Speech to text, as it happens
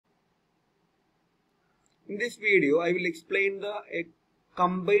In this video, I will explain a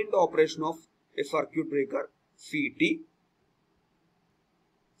combined operation of a circuit breaker, CT,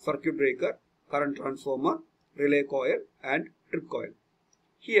 circuit breaker, current transformer, relay coil and trip coil.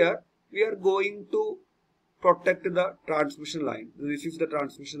 Here we are going to protect the transmission line. This is the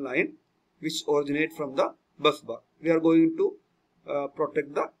transmission line which originates from the bus bar. We are going to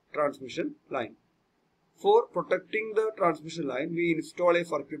protect the transmission line. For protecting the transmission line, we install a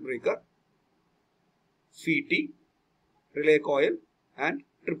circuit breaker, CT, relay coil and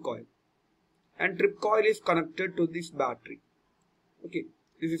trip coil. And trip coil is connected to this battery. Okay,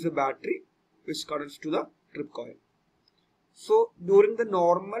 this is a battery which connects to the trip coil. So during the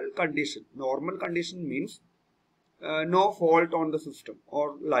normal condition means no fault on the system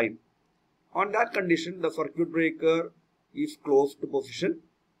or line. On that condition, the circuit breaker is closed position.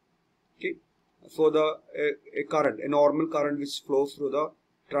 Okay, so a normal current which flows through the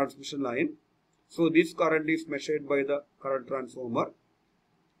transmission line. So this current is measured by the current transformer,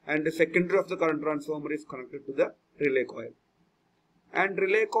 and the secondary of the current transformer is connected to the relay coil. And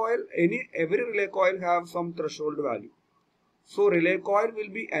relay coil, every relay coil have some threshold value. So relay coil will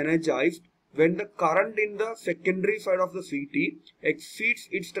be energized when the current in the secondary side of the CT exceeds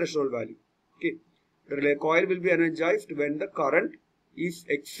its threshold value. Okay, the relay coil will be energized when the current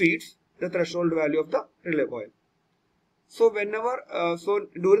exceeds the threshold value of the relay coil. So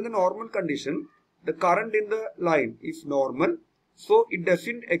during the normal condition, the current in the line is normal, so it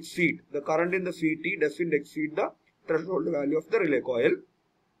doesn't exceed, the current in the CT doesn't exceed the threshold value of the relay coil.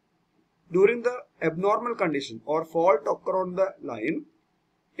 During the abnormal condition or fault occur on the line,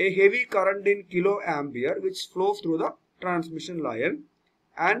 a heavy current in kiloampere which flows through the transmission line,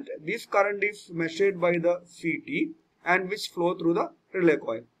 and this current is measured by the CT and which flow through the relay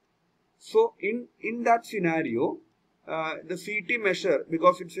coil. So in that scenario, the CT measure,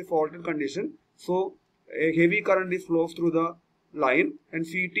 because it's a faulted condition, so a heavy current is flows through the line and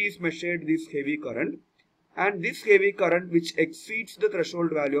CT is measured this heavy current, and this heavy current which exceeds the threshold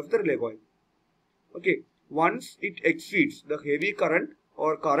value of the relay coil. Okay, once it exceeds the heavy current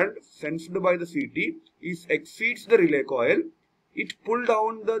or current sensed by the CT exceeds the relay coil, it pull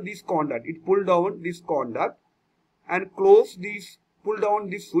down this contact. It pull down this contact and pull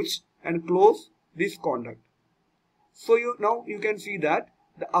down this switch and close this contact. So now you can see that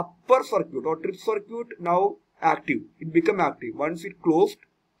the upper circuit or trip circuit now active. It become active. Once it closed,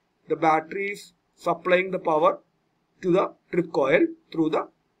 the battery is supplying the power to the trip coil through the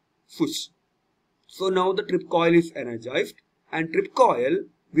switch. So now the trip coil is energized, and trip coil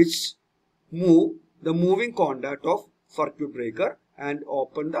which move the moving contact of circuit breaker and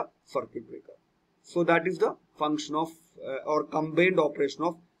open the circuit breaker. So that is the function of or combined operation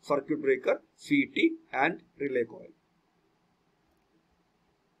of circuit breaker, CT and relay coil.